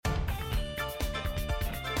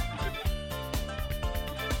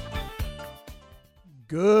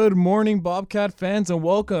Good morning, Bobcat fans, and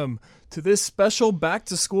welcome to this special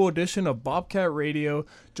back-to-school edition of Bobcat Radio,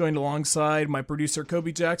 joined alongside my producer,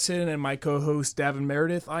 Koby Jackson, and my co-host, Daven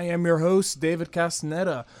Meredith. I am your host, David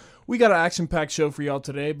Castaneda. We got an action-packed show for y'all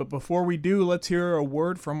today, but before we do, let's hear a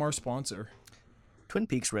word from our sponsor. Twin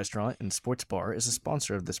Peaks Restaurant and Sports Bar is a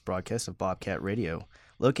sponsor of this broadcast of Bobcat Radio.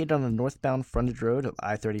 Located on the northbound frontage road of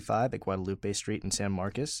I-35 at Guadalupe Street in San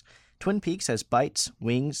Marcos, Twin Peaks has bites,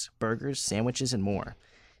 wings, burgers, sandwiches, and more.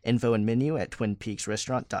 Info and menu at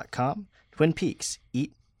twinpeaksrestaurant.com. Twin Peaks,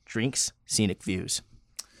 eat, drinks, scenic views.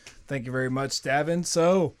 Thank you very much, Daven.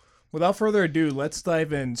 So, without further ado, let's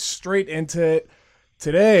dive in straight into it.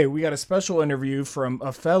 Today, we got a special interview from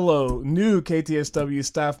a fellow new KTSW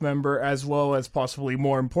staff member, as well as possibly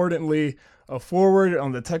more importantly, a forward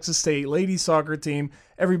on the Texas State ladies soccer team.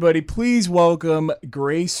 Everybody, please welcome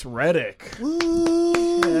Grace Reddic. Woo!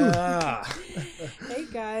 Yeah. Hey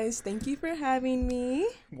guys, thank you for having me.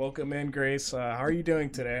 Welcome in, Grace. How are you doing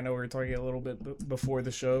today? I know we were talking a little bit before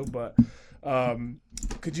the show, but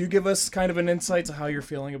could you give us kind of an insight to how you're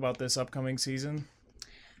feeling about this upcoming season?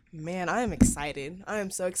 Man, I am excited. I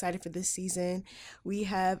am so excited for this season. We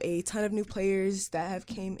have a ton of new players that have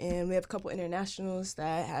came in. We have a couple internationals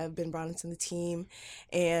that have been brought into the team.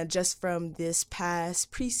 And just from this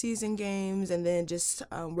past preseason games and then just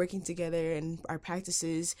working together in our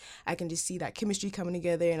practices, I can just see that chemistry coming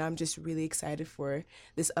together. And I'm just really excited for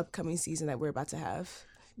this upcoming season that we're about to have.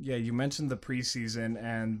 Yeah, you mentioned the preseason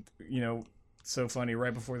and, so funny.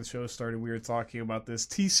 Right before the show started, we were talking about this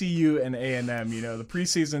TCU and A&M. The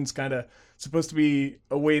preseason's kind of supposed to be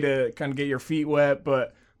a way to kind of get your feet wet,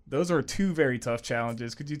 but those are two very tough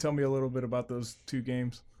challenges. Could you tell me a little bit about those two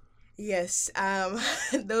games? Yes,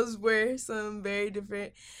 those were some very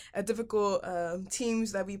difficult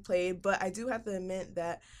teams that we played, but I do have to admit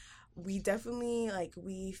that we definitely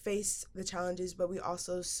we faced the challenges, but we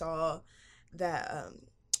also saw that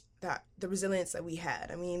that the resilience that we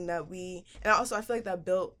had. I feel like that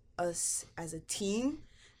built us as a team.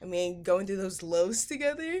 Going through those lows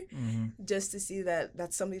together, just to see that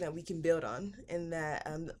that's something that we can build on, and that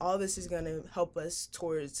all this is going to help us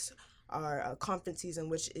towards our conference season,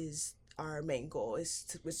 which is our main goal,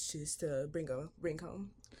 which is to bring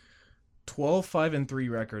home.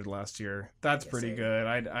 12-5-3 record last year. That's yes, pretty sir.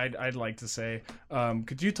 good. I'd like to say.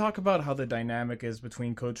 Could you talk about how the dynamic is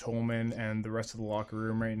between Coach Holman and the rest of the locker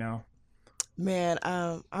room right now? Man,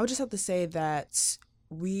 I would just have to say that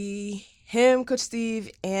him, Coach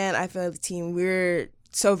Steve, and I feel like the team, we're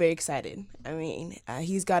so very excited.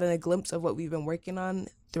 He's gotten a glimpse of what we've been working on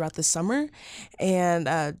throughout the summer, and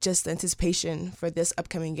just the anticipation for this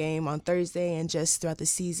upcoming game on Thursday and just throughout the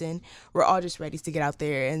season. We're all just ready to get out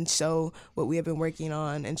there and show what we have been working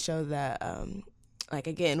on and show that,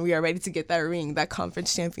 again, we are ready to get that ring, that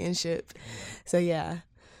conference championship. So, yeah.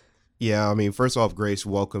 Yeah, first off, Grace,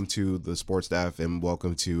 welcome to the sports staff and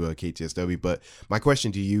welcome to KTSW. But my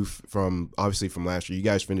question to you from last year, you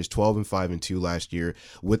guys finished 12-5-2 last year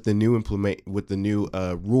with the new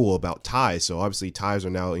rule about ties. So obviously ties are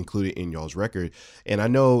now included in y'all's record. And I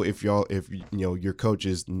know if your coach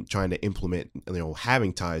is trying to implement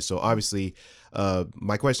having ties. So obviously,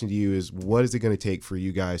 my question to you is, what is it going to take for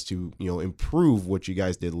you guys to improve what you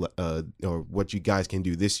guys did or what you guys can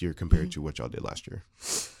do this year compared to what y'all did last year?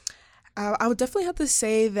 I would definitely have to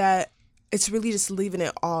say that it's really just leaving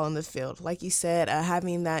it all on the field. Like you said,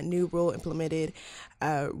 having that new rule implemented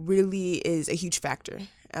really is a huge factor.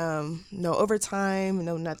 No overtime,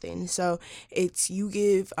 no nothing. So it's you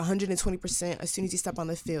give 120% as soon as you step on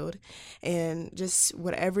the field, and just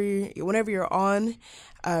whenever you're on,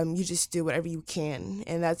 you just do whatever you can,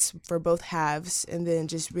 and that's for both halves. And then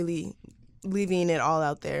just really leaving it all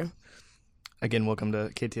out there. Again, welcome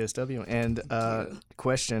to KTSW. And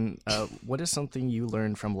question, what is something you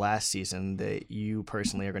learned from last season that you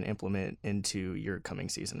personally are going to implement into your coming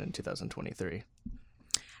season in 2023?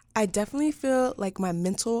 I definitely feel like my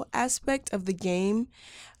mental aspect of the game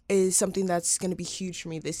is something that's going to be huge for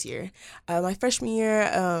me this year. My freshman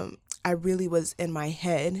year, I really was in my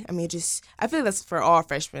head. I feel like that's for all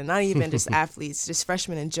freshmen, not even just athletes, just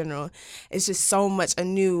freshmen in general. It's just so much a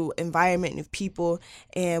new environment, new people.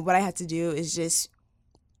 And what I had to do is just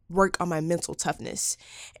work on my mental toughness.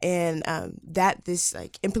 And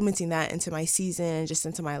implementing that into my season and just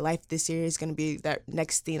into my life this year is going to be that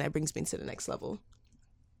next thing that brings me to the next level.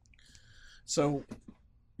 So,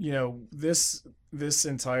 this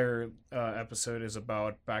entire episode is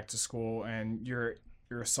about back to school, and you're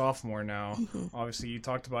a sophomore now. Mm-hmm. Obviously, you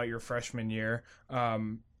talked about your freshman year.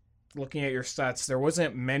 Looking at your stats, there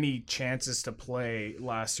wasn't many chances to play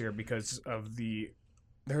last year because of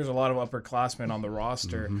there's a lot of upperclassmen on the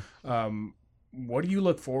roster. Mm-hmm. what do you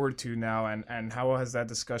look forward to now, and how has that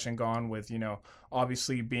discussion gone with,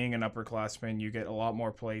 obviously being an upperclassman, you get a lot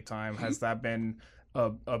more play time. Has that been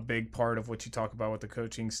a big part of what you talk about with the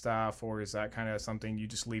coaching staff, or is that kind of something you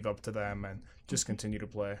just leave up to them and just continue to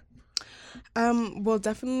play? Well,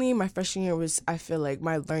 definitely my freshman year was, I feel like,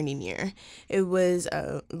 my learning year. It was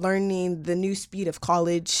learning the new speed of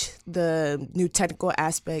college, the new technical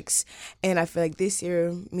aspects, and I feel like this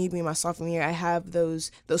year, me being my sophomore year, I have those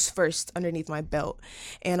first underneath my belt,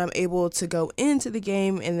 and I'm able to go into the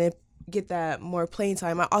game and then get that more playing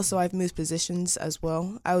time. I've moved positions as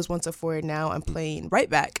well. I was once a forward, now I'm playing right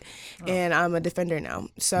back, and I'm a defender now.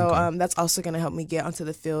 So that's also going to help me get onto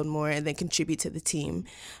the field more and then contribute to the team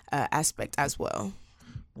aspect as well.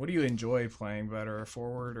 What do you enjoy playing better,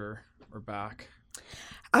 forward or back?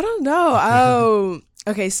 I don't know.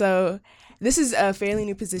 Okay, so this is a fairly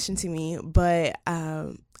new position to me, but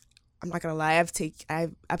I'm not gonna lie, I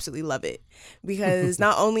absolutely love it, because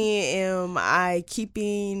not only am I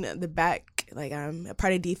keeping the back, like I'm a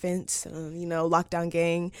part of defense, lockdown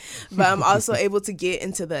gang, but I'm also able to get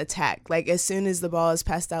into the attack. Like as soon as the ball is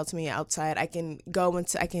passed out to me outside, I can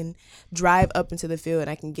drive up into the field and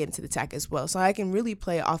I can get into the attack as well. So I can really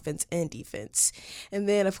play offense and defense. And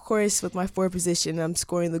then of course with my forward position, I'm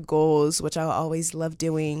scoring the goals, which I always love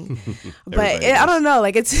doing. But I don't know,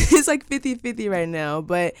 like it's like 50-50 right now.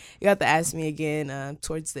 But you have to ask me again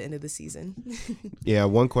towards the end of the season. Yeah,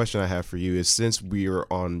 one question I have for you is, since we are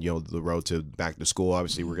on the road to back to school,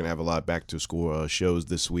 obviously we're gonna have a lot of back to school shows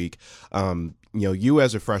this week. You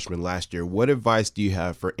as a freshman last year, what advice do you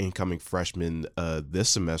have for incoming freshmen this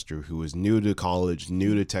semester who is new to college,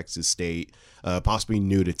 new to Texas State, possibly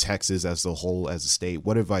new to Texas as a whole, as a state?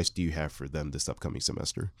 What advice do you have for them this upcoming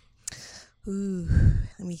semester? Ooh,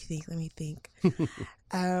 let me think.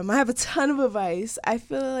 I have a ton of advice. I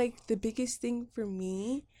feel like the biggest thing for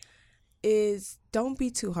me is don't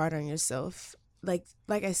be too hard on yourself. Like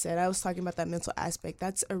I said, I was talking about that mental aspect.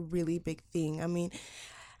 That's a really big thing. I mean,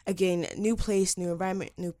 again, new place, new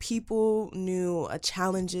environment, new people, new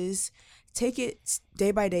challenges. Take it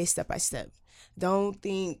day by day, step by step. Don't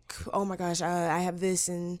think, oh my gosh, I have this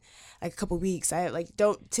in like a couple weeks.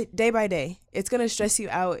 Day by day. It's going to stress you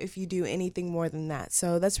out if you do anything more than that.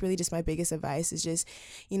 So that's really just my biggest advice, is just,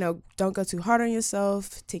 don't go too hard on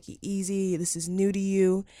yourself. Take it easy. This is new to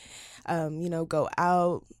you. Go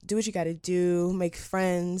out, do what you got to do, make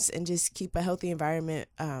friends, and just keep a healthy environment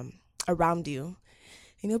around you.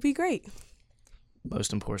 And it'll be great.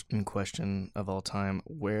 Most important question of all time.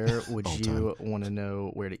 Where would you want to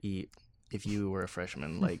know where to eat if you were a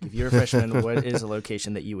freshman? Like, if you're a freshman, what is a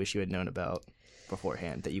location that you wish you had known about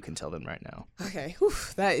beforehand that you can tell them right now? Okay. Whew,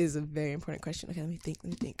 that is a very important question. Okay, let me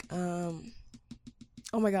think. Oh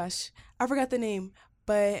my gosh. I forgot the name,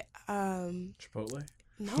 but Chipotle?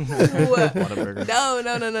 No. Whataburger.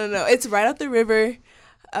 No. It's right up the river.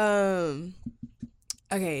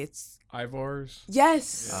 Okay, it's Ivar's?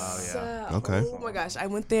 Yes. Oh, yeah. Okay. Oh my gosh. I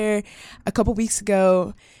went there a couple weeks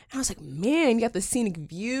ago and I was like, man, you got the scenic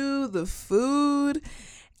view, the food.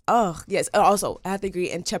 Oh, yes. Also, I have to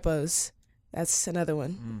agree, and Chepo's. That's another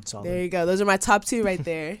one. There you go. Those are my top two right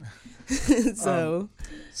there. So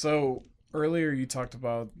earlier you talked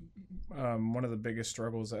about one of the biggest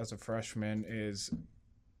struggles as a freshman is,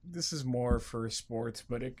 this is more for sports,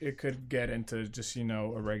 but it could get into just,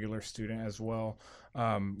 a regular student as well.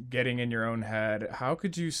 Getting in your own head. How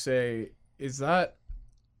could you say, is that,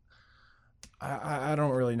 I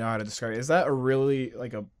don't really know how to describe it. Is that a really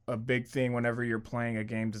like a big thing whenever you're playing a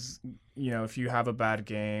game? Does, if you have a bad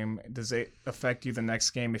game, does it affect you the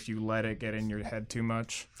next game if you let it get in your head too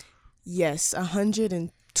much? Yes,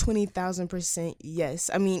 120,000% yes.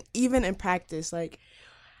 I mean, even in practice, like,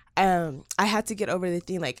 I had to get over the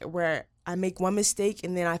thing, like, where I make one mistake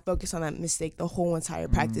and then I focus on that mistake the whole entire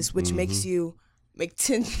practice, which makes you make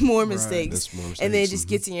 10 more mistakes, and then it just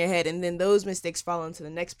gets in your head, and then those mistakes fall into the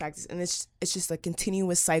next practice, and it's just a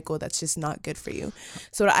continuous cycle that's just not good for you.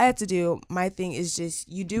 So what I had to do, my thing is just,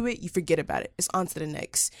 you do it, you forget about it, it's on to the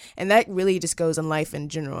next. And that really just goes in life in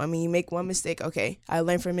general. I mean, you make one mistake, okay, I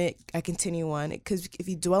learn from it, I continue on, because if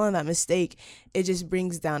you dwell on that mistake, it just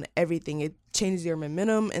brings down everything. It changes your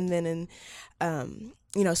momentum, and then in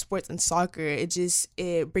sports and soccer, it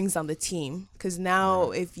brings down the team, because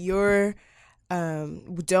now if you're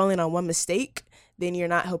dwelling on one mistake, then you're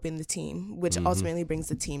not helping the team, which ultimately brings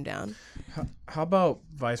the team down. How about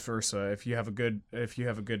vice versa? If you have a good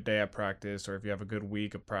day at practice, or if you have a good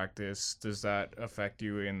week of practice, does that affect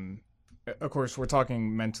you in? Of course, we're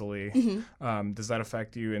talking mentally. Does that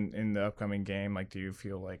affect you in the upcoming game? Like, do you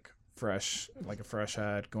feel like fresh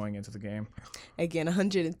head going into the game? Again,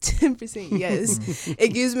 110% yes.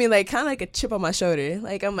 It gives me like kind of like a chip on my shoulder.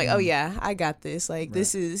 Like I'm like, oh yeah, I got this. Like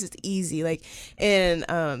this is easy. Like, and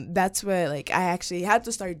that's what like I actually had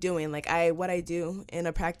to start doing. Like what I do in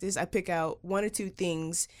a practice, I pick out 1 or 2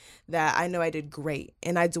 things that I know I did great,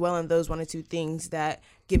 and I dwell on those 1 or 2 things that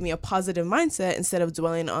give me a positive mindset instead of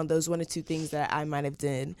dwelling on those 1 or 2 things that I might have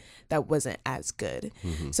done that wasn't as good.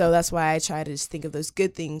 So that's why I try to just think of those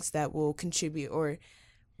good things that will contribute or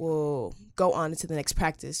will go on into the next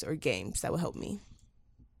practice or games that will help me.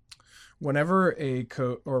 Whenever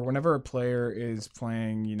whenever a player is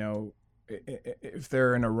playing, if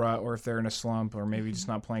they're in a rut or if they're in a slump or maybe just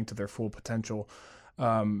not playing to their full potential,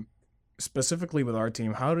 specifically with our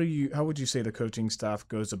team, how would you say the coaching staff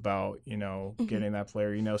goes about, getting that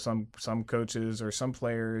player? Some coaches or some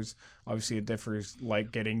players, obviously it differs,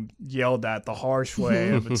 like getting yelled at the harsh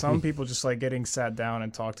way, but some people just like getting sat down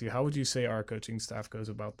and talked to. How would you say our coaching staff goes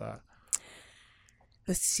about that?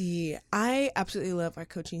 Let's see. I absolutely love our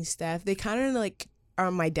coaching staff. They kind of like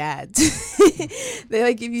are my dads. They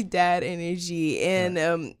like give you dad energy, and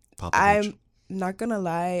I'm not gonna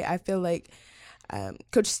lie. I feel like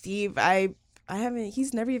Coach Steve,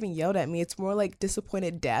 he's never even yelled at me. It's more like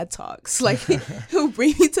disappointed dad talks. Like he'll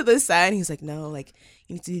bring me to the side and he's like, no, like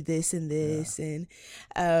you need to do this and this. And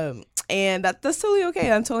that's totally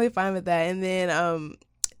okay. I'm totally fine with that. And then,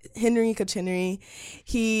 Coach Henry,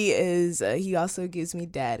 he also gives me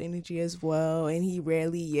dad energy as well. And he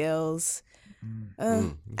rarely yells.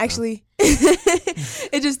 Actually,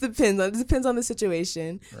 it just depends on the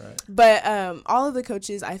situation. Right. But all of the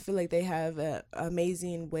coaches, I feel like they have an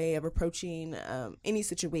amazing way of approaching any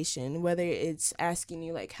situation, whether it's asking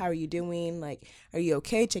you like, how are you doing? Like, are you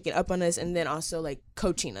okay? Checking up on us, and then also like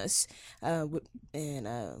coaching us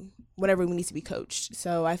and whatever we need to be coached.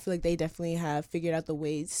 So I feel like they definitely have figured out the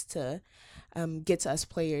ways to get to us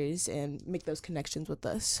players and make those connections with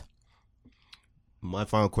us. My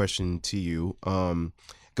final question to you,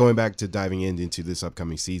 going back to diving into this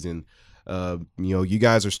upcoming season, you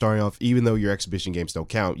guys are starting off, even though your exhibition games don't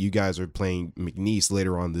count, you guys are playing McNeese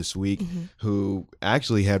later on this week, who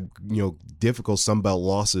actually had, difficult Sunbelt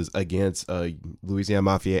losses against Louisiana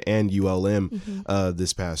Mafia and ULM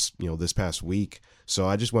this past week. So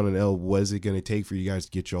I just want to know, what is it going to take for you guys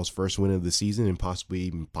to get y'all's first win of the season and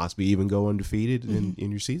possibly even go undefeated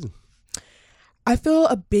in your season? I feel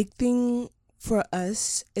a big thing for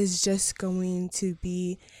us is just going to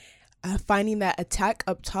be finding that attack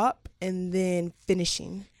up top and then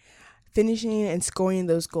finishing and scoring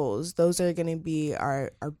those goals. Those are going to be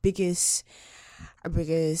our biggest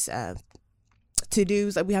to-dos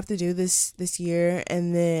that we have to do this year.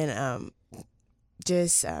 And then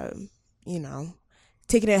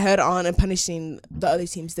taking it head on and punishing the other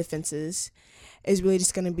team's defenses is really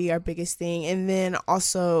just going to be our biggest thing. And then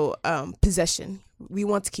also possession. We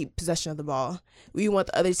want to keep possession of the ball. We want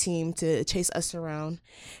the other team to chase us around.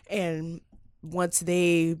 And once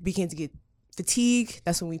they begin to get fatigued,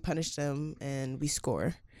 that's when we punish them and we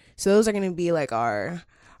score. So those are going to be like our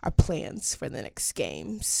plans for the next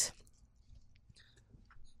games.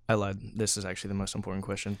 I lied. This is actually the most important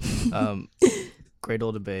question. Great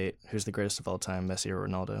old debate. Who's the greatest of all time, Messi or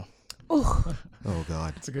Ronaldo? Oh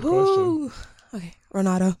God. That's a good question. Okay,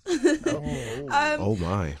 Ronaldo.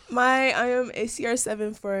 My. I am a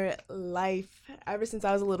CR7 for life. Ever since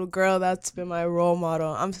I was a little girl, that's been my role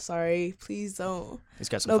model. I'm sorry. Please don't. He's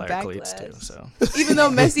got some fire cleats too. So even though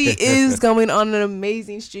Messi is going on an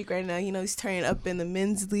amazing streak right now, he's turning up in the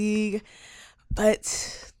men's league,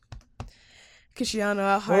 but Cristiano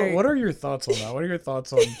at heart. What are your thoughts on that? What are your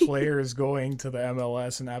thoughts on players going to the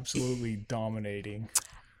MLS and absolutely dominating?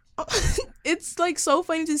 It's like so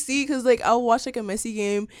funny to see because like I'll watch like a Messi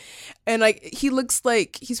game and like he looks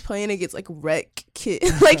like he's playing against like rec kid.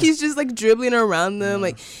 Like he's just like dribbling around them.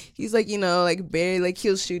 Like he's like like barely like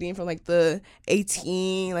he was shooting from like the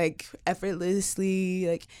 18 like effortlessly.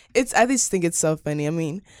 Like I just think it's so funny. I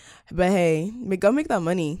mean, but hey, go make that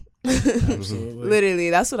money. Absolutely.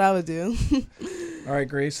 Literally, that's what I would do. All right,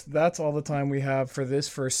 Grace, that's all the time we have for this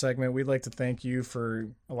first segment. We'd like to thank you for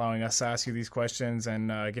allowing us to ask you these questions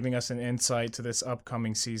and giving us an insight to this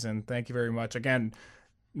upcoming season. Thank you very much. Again,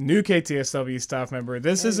 new KTSW staff member.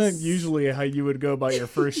 This isn't usually how you would go about your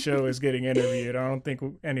first show is getting interviewed. I don't think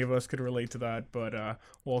any of us could relate to that, but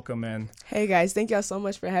welcome in. Hey, guys. Thank y'all so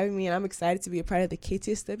much for having me, and I'm excited to be a part of the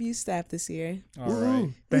KTSW staff this year. All right.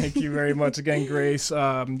 Thank you very much again, Grace.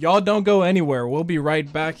 Y'all don't go anywhere. We'll be right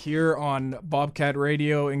back here on Bobcat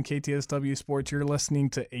Radio and KTSW Sports. You're listening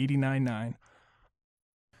to 89.9.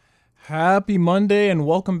 Happy Monday and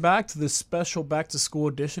welcome back to this special back-to-school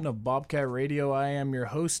edition of Bobcat Radio. I am your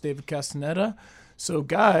host, David Castaneda. So,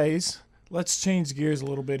 guys, let's change gears a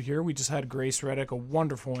little bit here. We just had Grace Reddic, a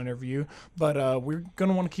wonderful interview, but we're going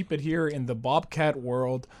to want to keep it here in the Bobcat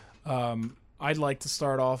world. I'd like to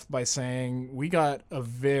start off by saying we got a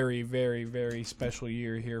very, very, very special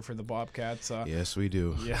year here for the Bobcats. Yes, we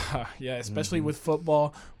do. Yeah, especially with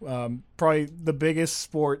football. Probably the biggest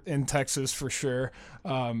sport in Texas for sure.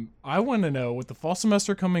 I want to know, with the fall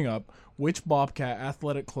semester coming up, which Bobcat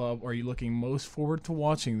athletic club are you looking most forward to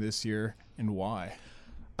watching this year and why?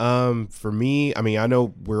 For me, I mean, I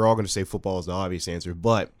know we're all going to say football is the obvious answer,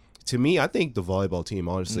 but to me, I think the volleyball team,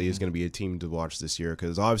 honestly, is going to be a team to watch this year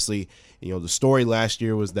because obviously, the story last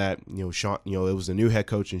year was that, Sean, it was a new head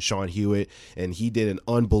coach in Sean Hewitt, and he did an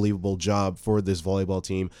unbelievable job for this volleyball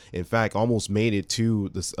team. In fact, almost made it to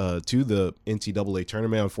the NCAA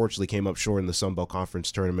tournament. Unfortunately, came up short in the Sun Belt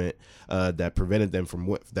Conference tournament that prevented them from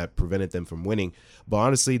winning. But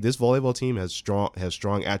honestly, this volleyball team has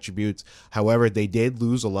strong attributes. However, they did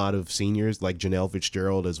lose a lot of seniors like Janelle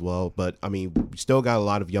Fitzgerald as well. But I mean, we still got a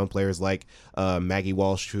lot of young players like Maggie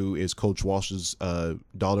Walsh, who is Coach Walsh's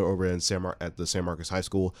daughter over at the San Marcos High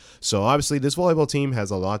School. So obviously, this volleyball team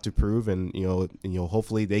has a lot to prove, and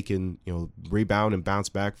hopefully they can rebound and bounce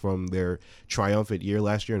back from their triumphant year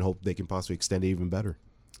last year, and hope they can possibly extend it even better.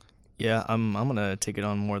 Yeah, I'm gonna take it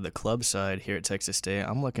on more the club side here at Texas State.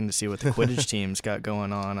 I'm looking to see what the Quidditch team's got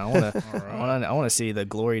going on. I want to see the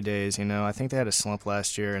glory days. I think they had a slump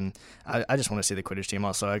last year, and I just want to see the Quidditch team.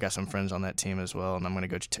 Also, I got some friends on that team as well, and I'm gonna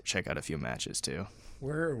go check out a few matches too.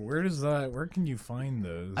 Where does that? Where can you find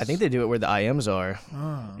those? I think they do it where the IMs are.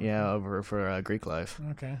 Oh. Yeah, over for Greek life.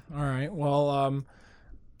 Okay, all right. Well,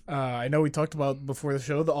 I know we talked about before the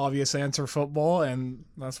show the obvious answer, football, and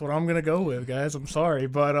that's what I'm going to go with, guys. I'm sorry,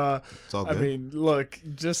 but it's all good. I mean, look,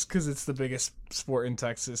 just because it's the biggest sport in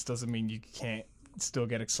Texas doesn't mean you can't still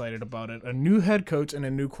get excited about it. A new head coach and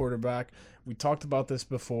a new quarterback. We talked about this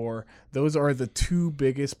before. Those are the two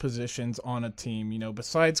biggest positions on a team.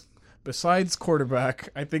 Besides quarterback,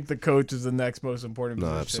 I think the coach is the next most important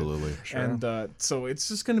position. No, absolutely. Sure. And so it's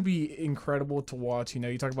just going to be incredible to watch.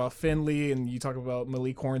 You talk about Finley and you talk about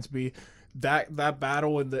Malik Hornsby, that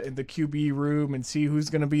battle in the QB room, and see who's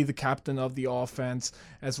going to be the captain of the offense,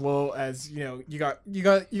 as well as you got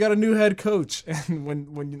a new head coach.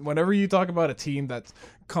 And whenever you talk about a team that's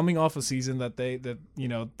coming off a season that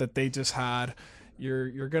they just had,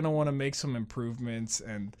 you're going to want to make some improvements.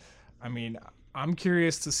 And I mean, I'm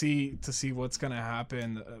curious to see what's going to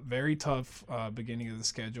happen. Very tough beginning of the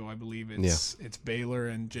schedule. I believe it's Baylor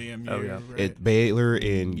and JMU. Oh, yeah. Right? It's Baylor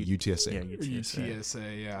and UTSA. Yeah,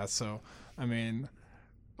 UTSA, yeah. So, I mean,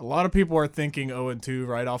 a lot of people are thinking 0-2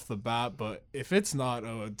 right off the bat, but if it's not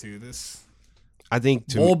 0-2, this I think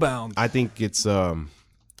bowl bound. I think it's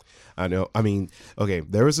I know. I mean, okay,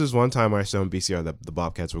 there was this one time I saw on BCR that the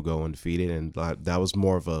Bobcats will go undefeated, and that was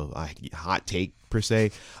more of a hot take per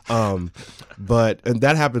se. And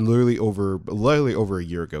that happened literally over a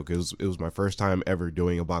year ago, because it was my first time ever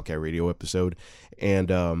doing a Bobcat Radio episode,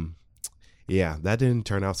 and yeah, that didn't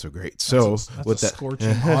turn out so great. So that's with a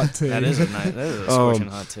scorching hot take. That is a scorching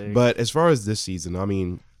hot take. But as far as this season, I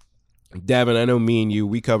mean, Daven, I know me and you,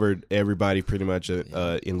 we covered everybody pretty much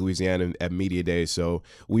in Louisiana at Media Day, so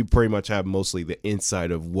we pretty much have mostly the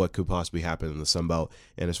insight of what could possibly happen in the Sun Belt.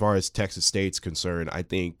 And as far as Texas State's concerned, I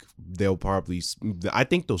think they'll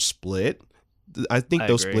split. I think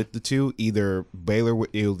they'll split the two. Either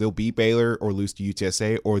they'll beat Baylor or lose to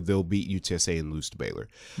UTSA, or they'll beat UTSA and lose to Baylor.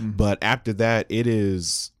 Mm-hmm. But after that, it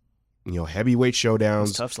is heavyweight showdowns.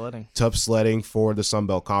 It's tough sledding for the Sun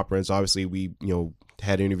Belt Conference. Obviously, we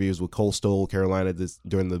had interviews with Coastal Carolina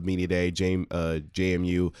during the media day,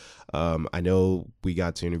 JMU. I know we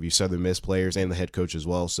got to interview Southern Miss players and the head coach as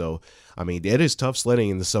well. So, I mean, it is tough sledding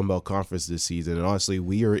in the Sun Belt Conference this season. And honestly,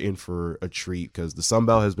 we are in for a treat, because the Sun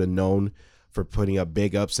Belt has been known for putting up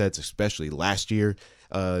big upsets, especially last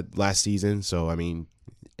season. So, I mean,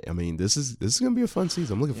 this is going to be a fun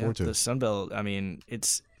season. I'm looking forward to it. The Sun Belt, I mean,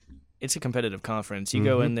 it's a competitive conference. You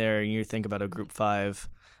go in there and you think about a Group 5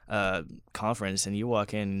 conference, and you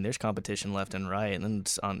walk in, there's competition left and right, and then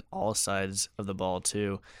it's on all sides of the ball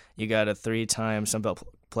too. You got a 3-time Sun Belt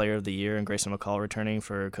Player of the Year and Grayson McCall returning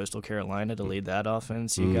for Coastal Carolina to lead that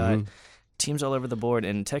offense. You got teams all over the board,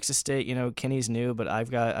 and Texas State, Kenny's new, but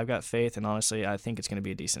I've got faith, and honestly, I think it's going to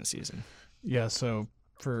be a decent season. Yeah, so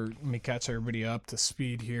let me catch everybody up to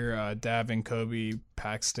speed here. Daven, Koby,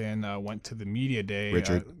 Paxton went to the media day.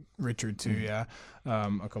 Richard too, yeah.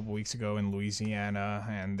 A couple weeks ago in Louisiana,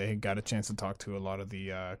 and they got a chance to talk to a lot of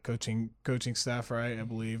the coaching staff, right? I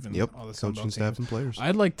believe, and all the coaching staff and players.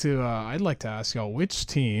 I'd like to ask y'all, which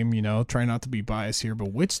team, try not to be biased here,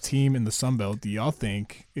 but which team in the Sun Belt do y'all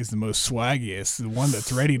think is the most swaggiest, the one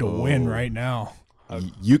that's ready to win right now?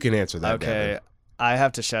 You can answer that. Okay. Daven. I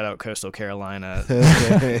have to shout out Coastal Carolina.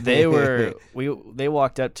 They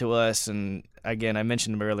walked up to us, and again, I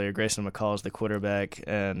mentioned him earlier. Grayson McCall is the quarterback,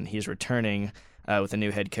 and he's returning with a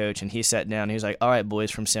new head coach. And he sat down. And he was like, "All right,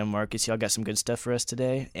 boys from San Marcos, y'all got some good stuff for us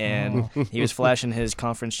today." And he was flashing his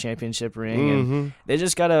conference championship ring, and they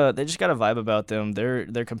just got a vibe about them.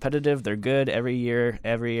 They're competitive. They're good every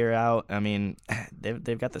year out. I mean,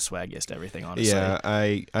 they've got the swaggiest everything. Honestly, yeah,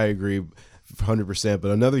 I agree. 100%,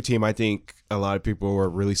 but another team I think a lot of people are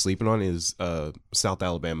really sleeping on is South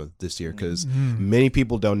Alabama this year, because many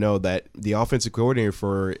people don't know that the offensive coordinator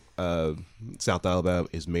for South Alabama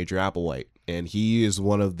is Major Applewhite, and he is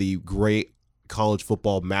one of the great college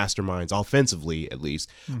football masterminds, offensively at least,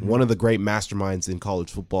 one of the great masterminds in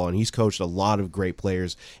college football, and he's coached a lot of great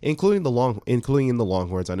players, including the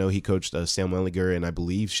Longhorns. I know he coached Sam Wellinger and I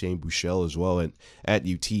believe Shane Buechele as well at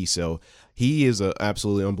UT. So he is an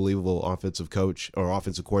absolutely unbelievable offensive coach or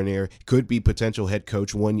offensive coordinator. Could be potential head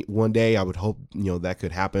coach one day. I would hope that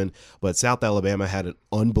could happen. But South Alabama had an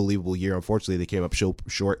unbelievable year. Unfortunately, they came up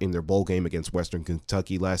short in their bowl game against Western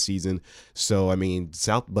Kentucky last season. So I mean,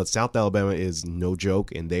 South Alabama is no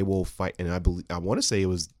joke, and they will fight. And I want to say it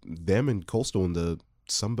was them and Coastal in the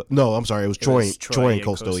No, I'm sorry. It was Troy and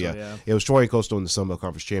Coastal. Yeah, it was Troy and Coastal in the Sun Belt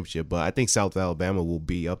Conference Championship. But I think South Alabama will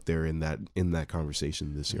be up there in that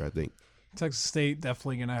conversation this year. I think Texas State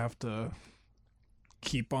definitely gonna have to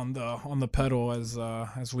keep on the pedal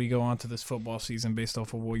as we go on to this football season, based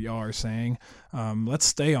off of what y'all are saying. Let's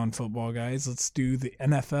stay on football, guys. Let's do the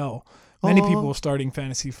NFL. Many people starting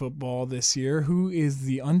fantasy football this year. Who is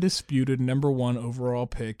the undisputed number 1 overall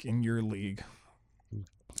pick in your league?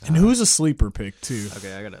 And who's a sleeper pick too?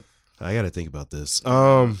 Okay, I gotta think about this.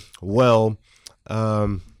 I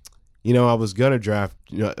was gonna draft.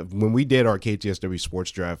 When we did our KTSW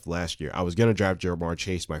sports draft last year, I was gonna draft Jeremiah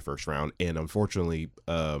Chase my first round, and unfortunately,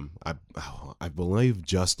 I believe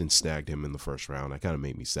Justin snagged him in the first round. That kind of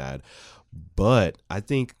made me sad. But I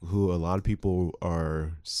think who a lot of people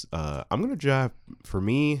are, I'm gonna draft. For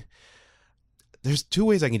me, there's 2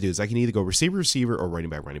 ways I can do this. I can either go receiver, or running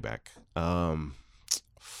back.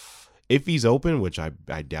 If he's open, which I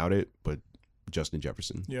doubt it, but Justin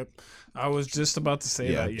Jefferson. Yep, I was just about to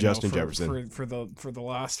say that. Justin Jefferson. For the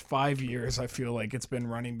last 5 years, I feel like it's been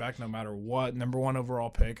running back no matter what. Number 1 overall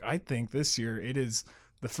pick. I think this year it is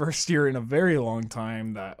the first year in a very long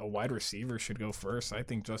time that a wide receiver should go first. I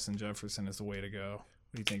think Justin Jefferson is the way to go.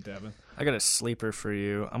 What do you think, Daven? I got a sleeper for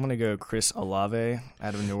you. I'm going to go Chris Olave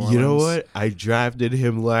out of New Orleans. You know what? I drafted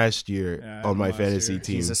him last year on my fantasy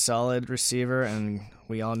team. He's a solid receiver, and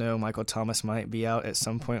we all know Michael Thomas might be out at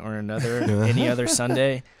some point or another any other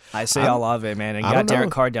Sunday. I say Olave, man, and got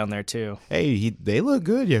Derek Carr down there too. Hey, they look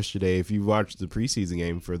good yesterday if you watched the preseason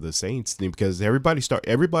game for the Saints, because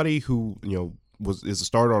everybody who is a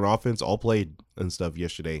starter on offense all played and stuff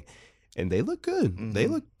yesterday. And they look good. Mm-hmm. They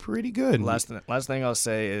look pretty good. Last thing I'll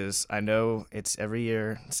say is, I know it's every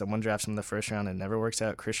year someone drafts him in the first round and it never works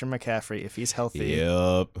out. Christian McCaffrey, if he's healthy,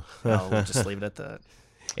 yep. I'll just leave it at that.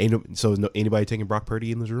 Anybody taking Brock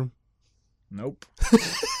Purdy in this room? Nope.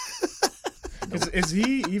 Is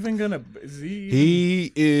he even gonna?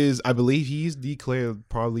 He is. I believe he's declared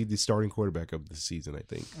probably the starting quarterback of the season. I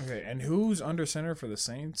think. Okay, and who's under center for the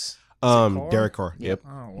Saints? Derek Carr. Yep.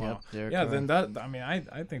 Oh wow. Yep, Carr. Then that. I mean,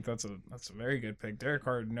 I think that's a very good pick. Derek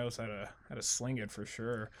Carr knows how to sling it for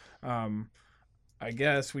sure. I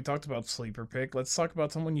guess we talked about sleeper pick. Let's talk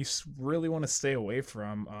about someone you really want to stay away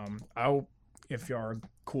from. If you are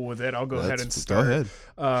cool with it, I'll go ahead and start. Go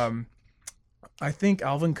ahead. I think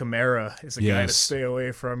Alvin Kamara is a guy to stay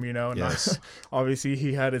away from, Yes. Obviously,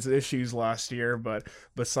 he had his issues last year, but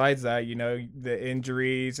besides that, the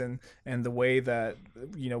injuries and the way that,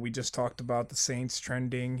 we just talked about the Saints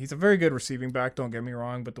trending. He's a very good receiving back, don't get me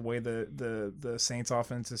wrong, but the way the Saints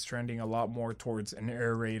offense is trending a lot more towards an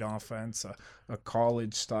air raid offense, a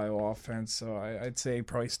college-style offense. So I'd say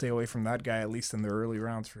probably stay away from that guy, at least in the early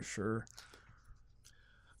rounds for sure.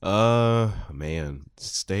 Man,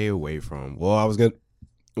 stay away from.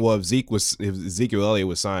 If Ezekiel Elliott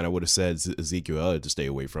was signed, I would have said Ezekiel Elliott to stay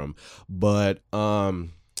away from. But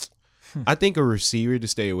I think a receiver to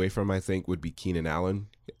stay away from, I think, would be Keenan Allen.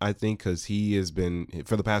 I think, because he has been,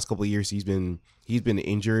 for the past couple of years, he's been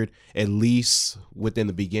injured at least within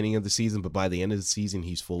the beginning of the season, but by the end of the season,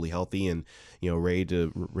 he's fully healthy and ready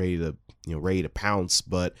to pounce.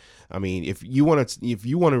 But I mean, if you want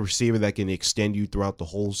a receiver that can extend you throughout the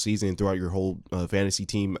whole season and throughout your whole fantasy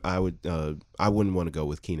team, I wouldn't want to go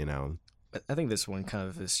with Keenan Allen. I think this one kind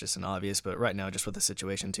of is just an obvious, but right now, just with the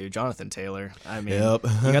situation too, Jonathan Taylor. I mean, Yep.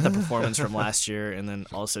 you got the performance from last year, and then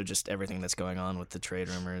also just everything that's going on with the trade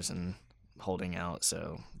rumors and holding out.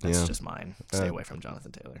 So that's just mine. Stay away from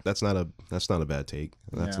Jonathan Taylor. That's not a bad take.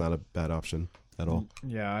 That's not a bad option at all.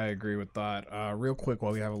 Yeah, I agree with that. Real quick,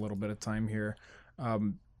 while we have a little bit of time here,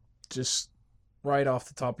 just right off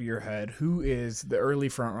the top of your head, who is the early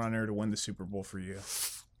front runner to win the Super Bowl for you?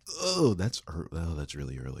 Oh, that's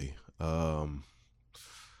really early. I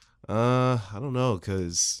don't know,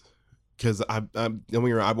 because I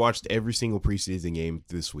watched every single preseason game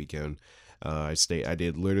this weekend. I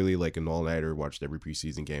did literally like an all-nighter, watched every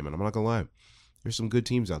preseason game, and I'm not gonna lie, there's some good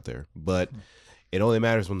teams out there, but it only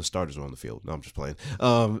matters when the starters are on the field. No, I'm just playing.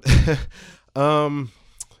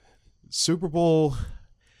 Super Bowl,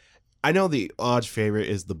 I know the odds favorite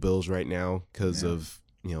is the Bills right now because of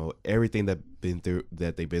everything that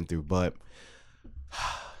they've been through, but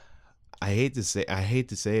I hate to say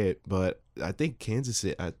it, but I think Kansas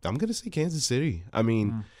City. I'm gonna say Kansas City. I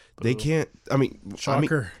mean, they can't. I mean,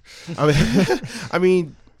 shocker. I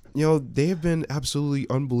mean, they have been absolutely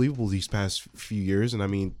unbelievable these past few years, and I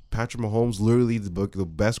mean, Patrick Mahomes, literally the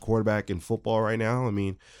best quarterback in football right now. I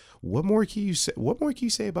mean, what more can you say? What more can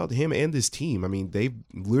you say about him and this team? I mean, they've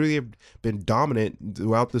literally have been dominant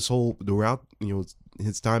throughout his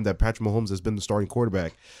time that Patrick Mahomes has been the starting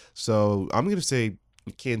quarterback. So I'm gonna say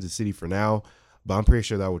Kansas City for now, but I'm pretty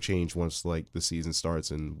sure that will change once like the season starts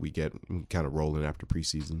and we get kind of rolling after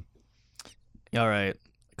preseason. All right,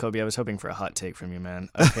 Koby, I was hoping for a hot take from you, man.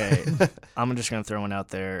 Okay, I'm just gonna throw one out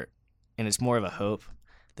there, and it's more of a hope.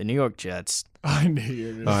 The New York Jets. I knew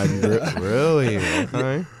you were gonna really?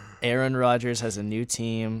 Okay. Aaron Rodgers has a new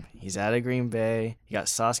team. He's out of Green Bay. You got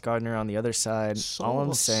Sauce Gardner on the other side. All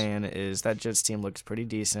I'm saying is that Jets team looks pretty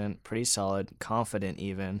decent, pretty solid, confident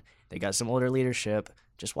even. They got some older leadership.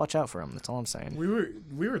 Just watch out for them. That's all I'm saying. We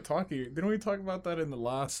were talking. Didn't we talk about that in the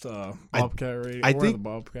last Bobcat Radio? I think the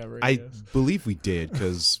Bobcat Radio. I believe we did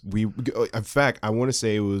because in fact, I want to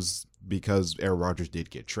say it was because Aaron Rodgers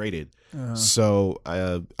did get traded. So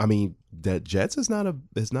I mean, that Jets is not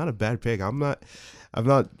a bad pick. I'm not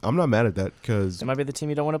mad at that because it might be the team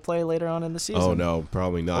you don't want to play later on in the season. Oh no,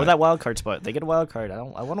 probably not. Or that wild card spot. They get a wild card. I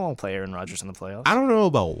wouldn't want to play Aaron Rodgers in the playoffs. I don't know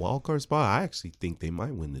about wild card spot. I actually think they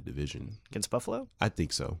might win the division against Buffalo. I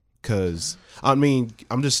think so because I mean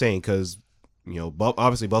I'm just saying because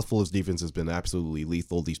obviously Buffalo's defense has been absolutely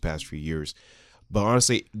lethal these past few years. But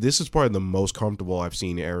honestly, this is probably the most comfortable I've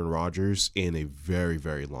seen Aaron Rodgers in a very,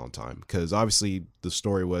 very long time. Because obviously the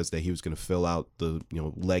story was that he was going to fill out the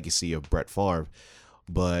legacy of Brett Favre.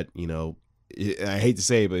 But, I hate to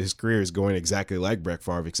say it, but his career is going exactly like Brett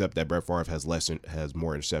Favre, except that Brett Favre has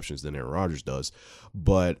more interceptions than Aaron Rodgers does.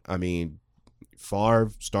 But, I mean,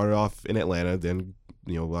 Favre started off in Atlanta, then,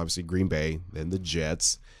 obviously Green Bay, then the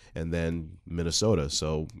Jets, and then Minnesota.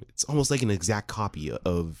 So it's almost like an exact copy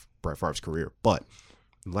of Brett Favre's career. But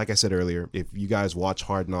like I said earlier, if you guys watch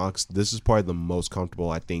Hard Knocks, this is probably the most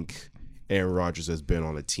comfortable I think Aaron Rodgers has been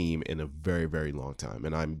on a team in a very, very long time.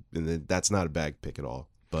 And that's not a bad pick at all.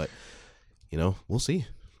 But, we'll see.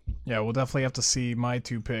 Yeah, we'll definitely have to see. My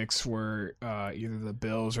two picks were either the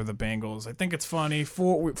Bills or the Bengals. I think it's funny.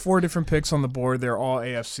 Four different picks on the board. They're all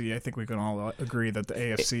AFC. I think we can all agree that the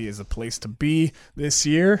AFC is a place to be this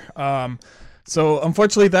year. So,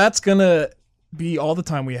 unfortunately, that's going to be all the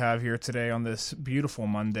time we have here today on this beautiful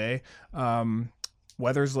Monday.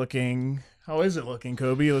 Weather's looking... How is it looking,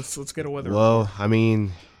 Koby? Let's get a weather report. Well, I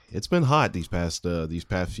mean, it's been hot these past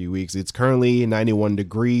few weeks. It's currently 91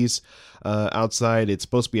 degrees outside. It's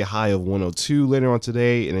supposed to be a high of 102 later on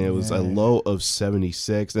today, and it was a low of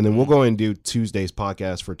 76. And then we'll go and do Tuesday's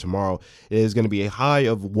podcast for tomorrow. It is going to be a high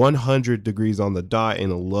of 100 degrees on the dot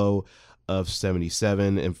and a low of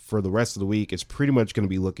 77. And for the rest of the week, it's pretty much going to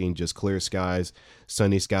be looking just clear skies,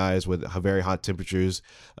 sunny skies with very hot temperatures.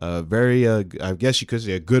 I guess you could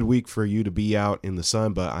say a good week for you to be out in the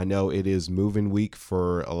sun, but I know it is moving week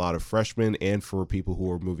for a lot of freshmen and for people who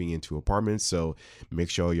are moving into apartments. So make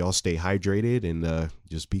sure y'all stay hydrated and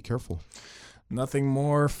just be careful. Nothing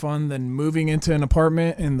more fun than moving into an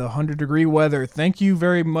apartment in the 100-degree weather. Thank you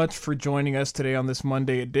very much for joining us today on this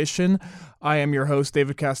Monday edition. I am your host,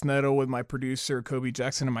 David Castaneda, with my producer, Koby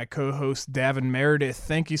Jackson, and my co-host, Daven Meredith.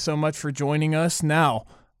 Thank you so much for joining us. Now,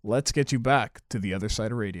 let's get you back to the other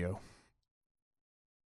side of radio.